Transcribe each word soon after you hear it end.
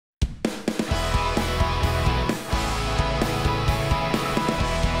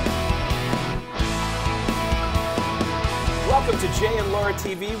Jay and Laura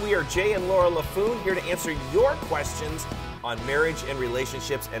TV. We are Jay and Laura LaFoon here to answer your questions on marriage and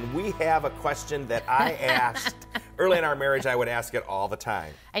relationships. And we have a question that I asked early in our marriage. I would ask it all the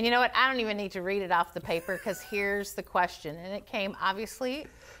time. And you know what? I don't even need to read it off the paper because here's the question. And it came obviously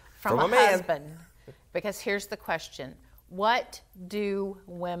from a husband. Because here's the question. What do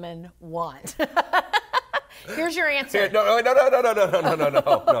women want? Here's your answer. Here, no. I'm going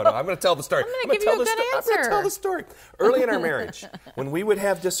to tell the story. I'm going to give you a good answer. I'm going to tell the story. Early in our marriage, when we would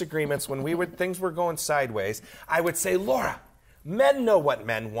have disagreements, things were going sideways, I would say, Laura, men know what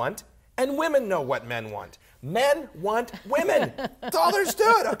men want, and women know what men want. Men want women. That's all there's to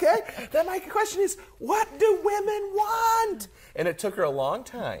it, okay? Then my question is, what do women want? And it took her a long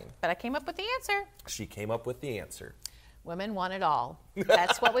time. But I came up with the answer. She came up with the answer. Women want it all.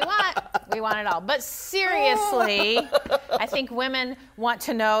 That's what we want. We want it all. But seriously, I think women want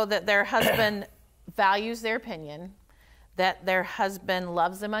to know that their husband values their opinion, that their husband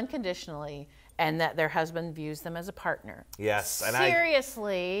loves them unconditionally, and that their husband views them as a partner. Yes. And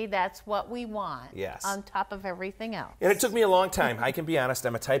seriously, that's what we want. Yes. On top of everything else. And it took me a long time. I can be honest.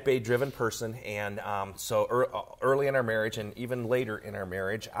 I'm a type A driven person. And so early in our marriage and even later in our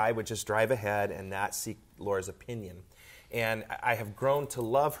marriage, I would just drive ahead and not seek Laura's opinion. And I have grown to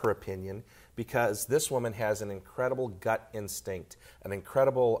love her opinion because this woman has an incredible gut instinct, an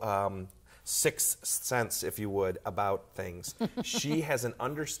incredible sixth sense, if you would, about things. She has an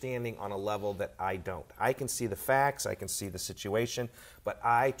understanding on a level that I don't. I can see the facts, I can see the situation, but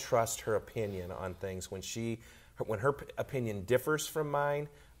I trust her opinion on things. When her opinion differs from mine,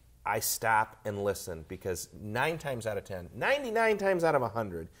 I stop and listen because 9 times out of 10, 99 times out of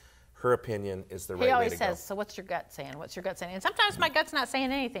 100, her opinion is the right way to go. He always says, so what's your gut saying? What's your gut saying? And sometimes my gut's not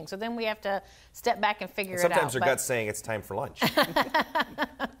saying anything, so then we have to step back and figure it out. Sometimes her gut's saying it's time for lunch.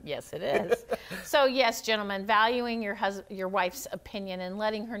 Yes, it is. So yes, gentlemen, valuing your wife's opinion and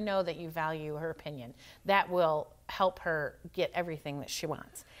letting her know that you value her opinion, that will help her get everything that she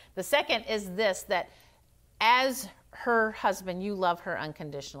wants. The second is this, that as her husband, you love her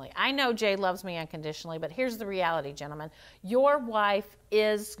unconditionally. I know Jay loves me unconditionally, but here's the reality, gentlemen. Your wife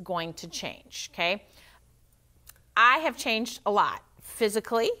is going to change, okay? I have changed a lot,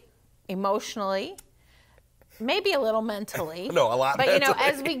 physically, emotionally, maybe a little mentally. No, a lot but, mentally.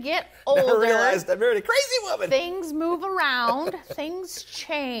 But as we get older, never realized I married a crazy woman. Things move around, things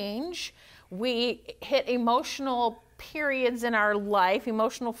change. We hit emotional periods in our life,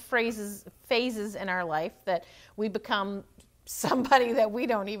 emotional phases in our life that we become somebody that we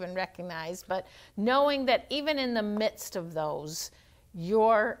don't even recognize. But knowing that even in the midst of those,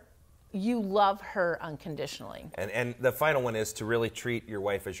 you love her unconditionally. And the final one is to really treat your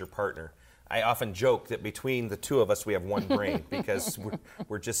wife as your partner. I often joke that between the two of us, we have one brain because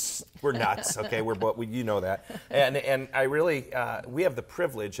we're nuts. Okay, you know that. And I really we have the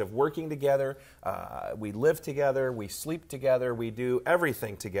privilege of working together. We live together. We sleep together. We do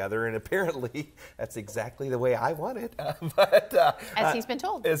everything together. And apparently, that's exactly the way I want it. As he's been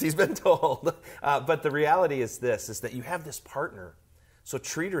told. As he's been told. But the reality is this: is that you have this partner. So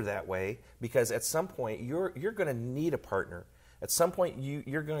treat her that way because at some point you're going to need a partner. At some point,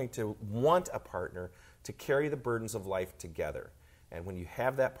 you're going to want a partner to carry the burdens of life together. And when you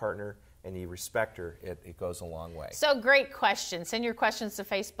have that partner and you respect her, it goes a long way. So great question. Send your questions to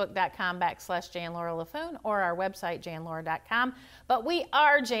facebook.com/Jay and Laura LaFoon or our website, jayandlaura.com. But we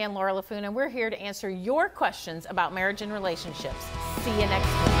are Jay and Laura LaFoon, and we're here to answer your questions about marriage and relationships. See you next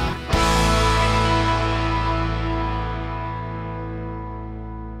week.